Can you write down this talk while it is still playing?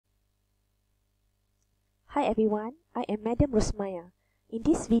Hi everyone, I am Madam Rosmaya. In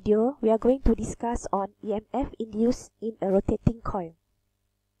this video, we are going to discuss on EMF induced in a rotating coil.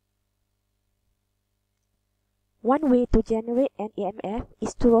 One way to generate an EMF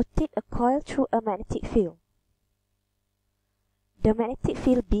is to rotate a coil through a magnetic field. The magnetic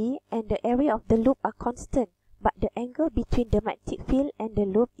field B and the area of the loop are constant, but the angle between the magnetic field and the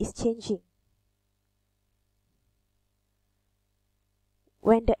loop is changing.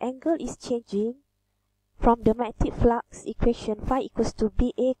 When the angle is changing, from the magnetic flux equation phi equals to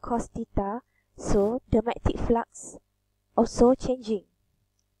BA cos theta, so the magnetic flux also changing.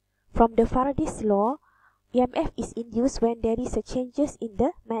 From the Faraday's law, EMF is induced when there is a changes in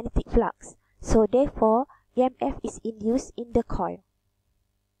the magnetic flux. So therefore, EMF is induced in the coil.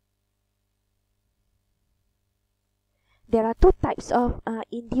 There are two types of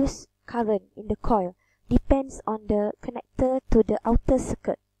induced current in the coil. Depends on the connector to the outer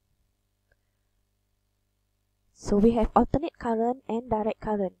circuit. So we have alternate current and direct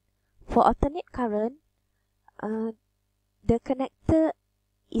current. For alternate current, the connector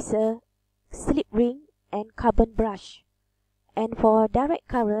is a slip ring and carbon brush. And for direct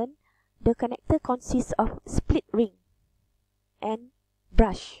current, the connector consists of split ring and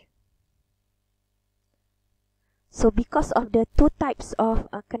brush. So because of the two types of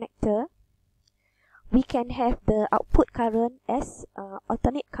connector, we can have the output current as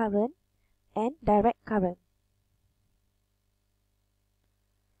alternate current and direct current.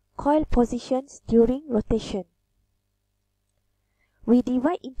 Coil positions during rotation. We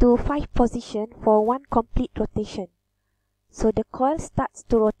divide into 5 positions for one complete rotation. So the coil starts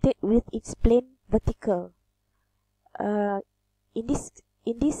to rotate with its plane vertical. In this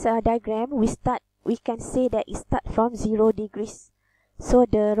diagram, we can say that it starts from 0 degrees. So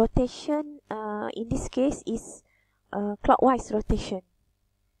the rotation in this case is clockwise rotation.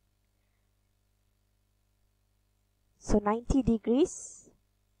 So 90 degrees.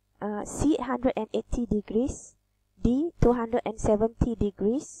 C 180 degrees, D 270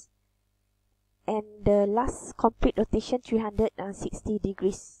 degrees, and the last complete rotation 360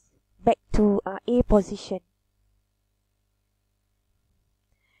 degrees back to A position.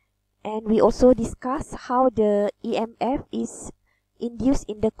 And we also discuss how the EMF is induced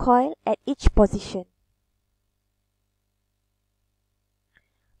in the coil at each position.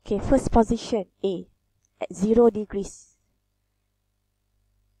 Okay, first position A at 0 degrees.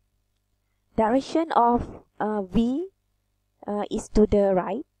 Direction of V is to the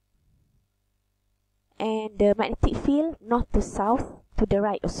right, and the magnetic field north to south to the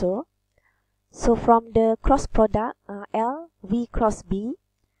right also. So from the cross product L V cross B,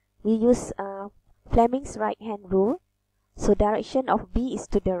 we use Fleming's right hand rule. So direction of B is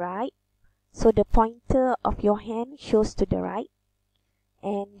to the right, so the pointer of your hand shows to the right,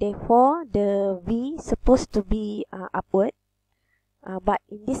 and therefore the V is supposed to be upward. But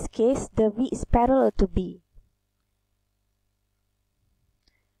in this case, the V is parallel to B.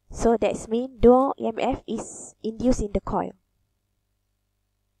 So that means no EMF is induced in the coil.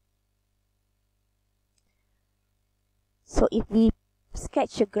 So if we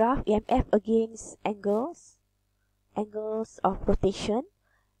sketch a graph EMF against angles of rotation,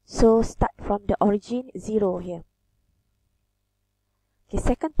 so start from the origin 0 here. Okay,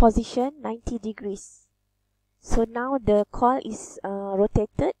 second position 90 degrees. So now the coil is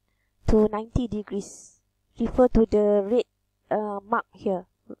rotated to 90 degrees. Refer to the red mark here,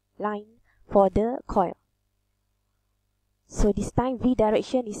 line for the coil. So this time V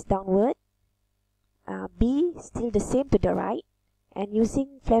direction is downward. B still the same to the right. And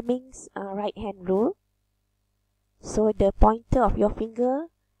using Fleming's right hand rule, so the pointer of your finger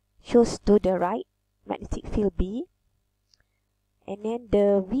shows to the right, magnetic field B. And then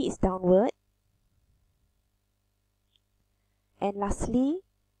the V is downward. And lastly,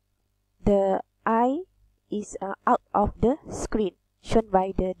 the I is out of the screen, shown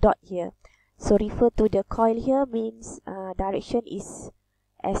by the dot here. So refer to the coil here means direction is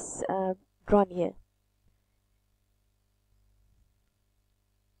as drawn here.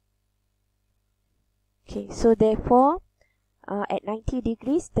 Okay, so therefore, at 90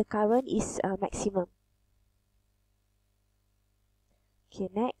 degrees, the current is maximum. Okay,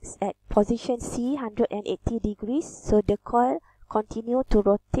 next, at position C, 180 degrees, so the coil continue to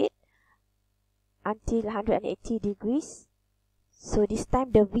rotate until 180 degrees. So this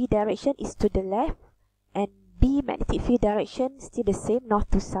time the V direction is to the left, and B magnetic field direction still the same,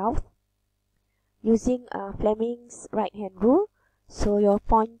 north to south. Using Fleming's right hand rule, so your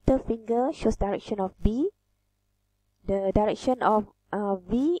pointer finger shows direction of B. The direction of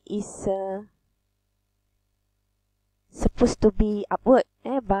V is supposed to be upward,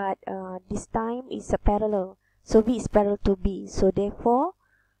 but this time is a parallel. So V is parallel to B. So therefore,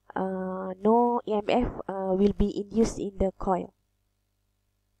 no EMF will be induced in the coil.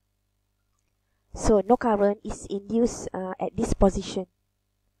 So no current is induced at this position.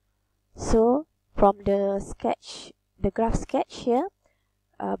 So from the sketch, the graph sketch here,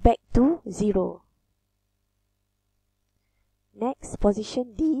 back to 0. Next,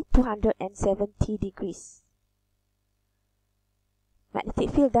 position D, 270 degrees.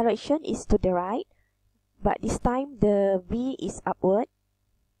 Magnetic field direction is to the right, but this time the V is upward.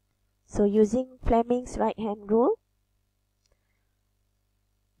 So using Fleming's right hand rule,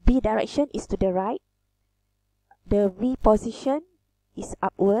 B direction is to the right, the V position is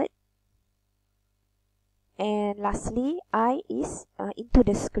upward, and lastly I is into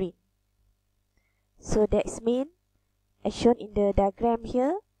the screen. So that's mean, as shown in the diagram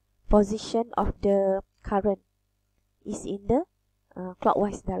here, position of the current is in the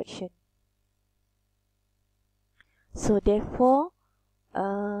clockwise direction. So therefore,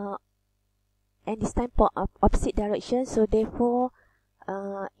 and this time opposite direction, so therefore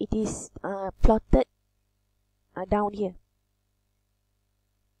it is plotted down here.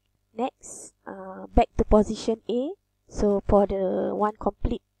 Next, back to position A. So for the one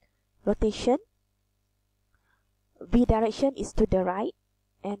complete rotation, V direction is to the right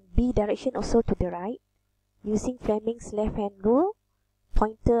and B direction also to the right. Using Fleming's left hand rule,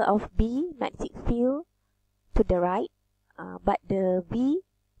 pointer of B magnetic field to the right, but the V,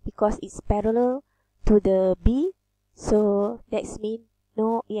 because it's parallel to the B, so that's mean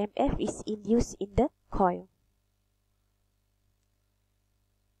no EMF is induced in the coil.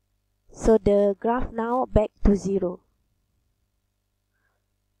 So the graph now back to 0.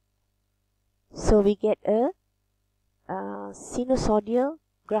 So we get a sinusoidal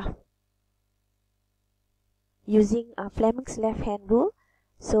graph using Fleming's left hand rule.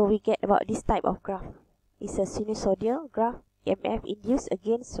 So we get about this type of graph. It's a sinusoidal graph, EMF induced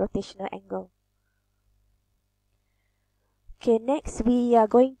against rotational angle. Okay, next we are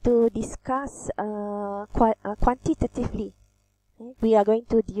going to discuss quantitatively. We are going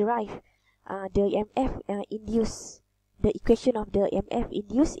to derive the EMF induced, the equation of the EMF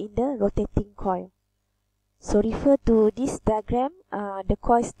induced in the rotating coil. So refer to this diagram, the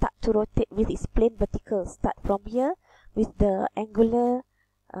coil start to rotate with its plane vertical. Start from here with the angular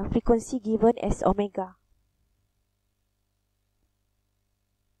frequency given as omega.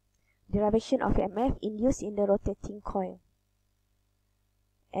 Derivation of EMF induced in the rotating coil.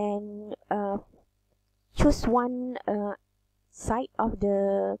 And choose one side of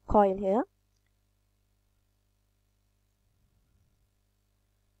the coil here.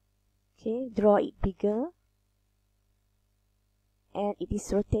 Okay, draw it bigger. And it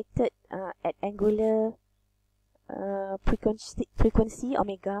is rotated at angular frequency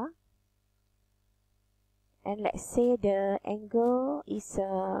omega. And let's say the angle is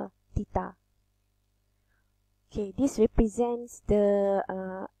theta. Okay, this represents the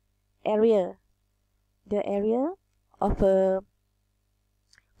area of a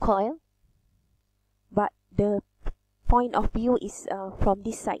coil, but the point of view is from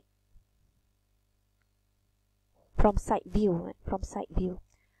this side, from side view.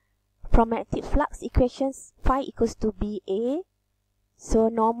 From magnetic flux equations, phi equals to BA. So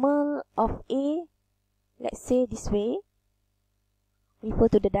normal of A, let's say this way. Refer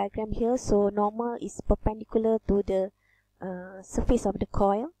to the diagram here. So normal is perpendicular to the surface of the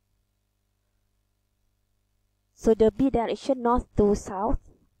coil. So the B direction north to south.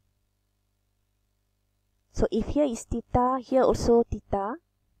 So if here is theta, here also theta.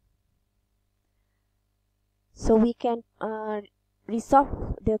 So we can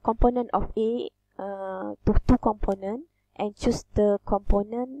resolve the component of A to two components and choose the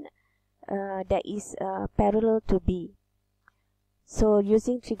component that is parallel to B. So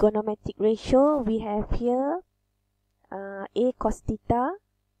using trigonometric ratio, we have here A cos theta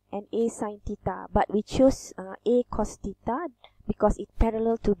and A sin theta, but we choose A cos theta because it's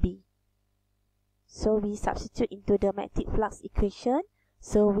parallel to B. So we substitute into the magnetic flux equation.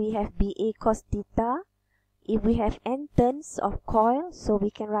 So we have BA cos theta. If we have n turns of coil, so we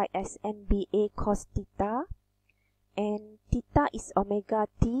can write as NBA cos theta, and theta is omega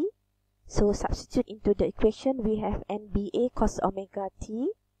t. So substitute into the equation, we have NBA cos omega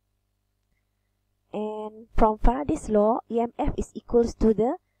t. And from Faraday's law, EMF is equals to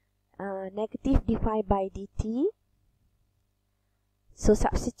the negative dphi by dt. So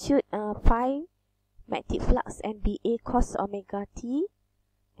substitute phi magnetic flux NBA cos omega t.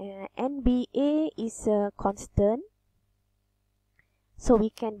 NBA is a constant, so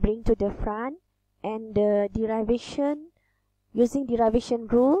we can bring to the front And the derivation, using derivation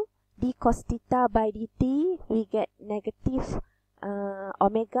rule, d cos theta by dt, we get negative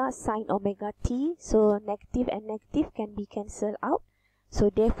omega sine omega t. So negative and negative can be cancelled out. So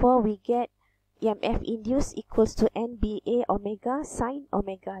therefore we get EMF induced equals to NBA omega sine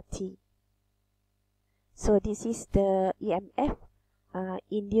omega t. So this is the EMF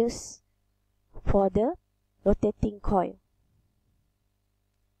induced for the rotating coil.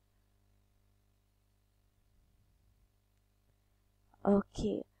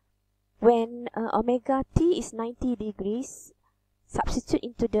 Okay, when omega t is 90 degrees, substitute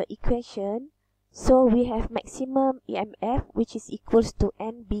into the equation. So we have maximum EMF, which is equals to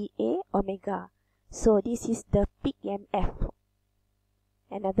NBA omega. So this is the peak EMF.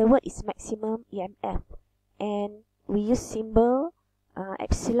 Another word is maximum EMF. And we use symbol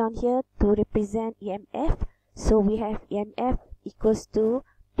epsilon here to represent EMF. So we have EMF equals to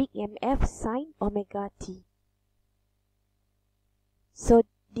peak EMF sine omega t. So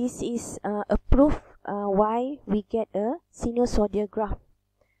this is a proof why we get a sinusoidal graph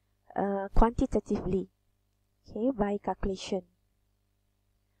quantitatively, okay, by calculation.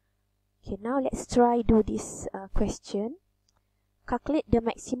 Okay, now let's try do this question. Calculate the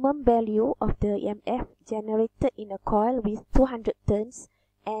maximum value of the EMF generated in a coil with 200 turns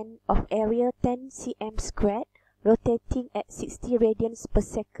and of area 10 cm squared, rotating at 60 radians per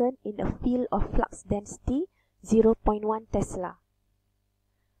second in a field of flux density 0.1 Tesla.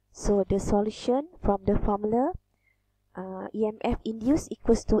 So the solution from the formula, EMF induced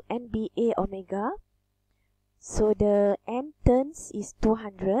equals to NBA omega. So the N turns is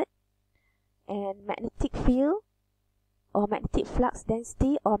 200 and magnetic field or magnetic flux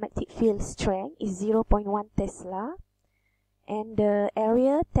density or magnetic field strength is 0.1 Tesla. And the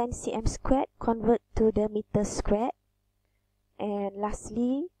area 10 cm squared convert to the meter squared. And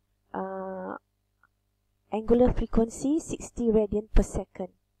lastly, angular frequency 60 radian per second.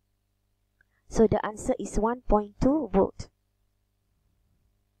 So the answer is 1.2 volt.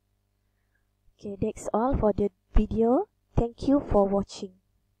 Okay, that's all for the video. Thank you for watching.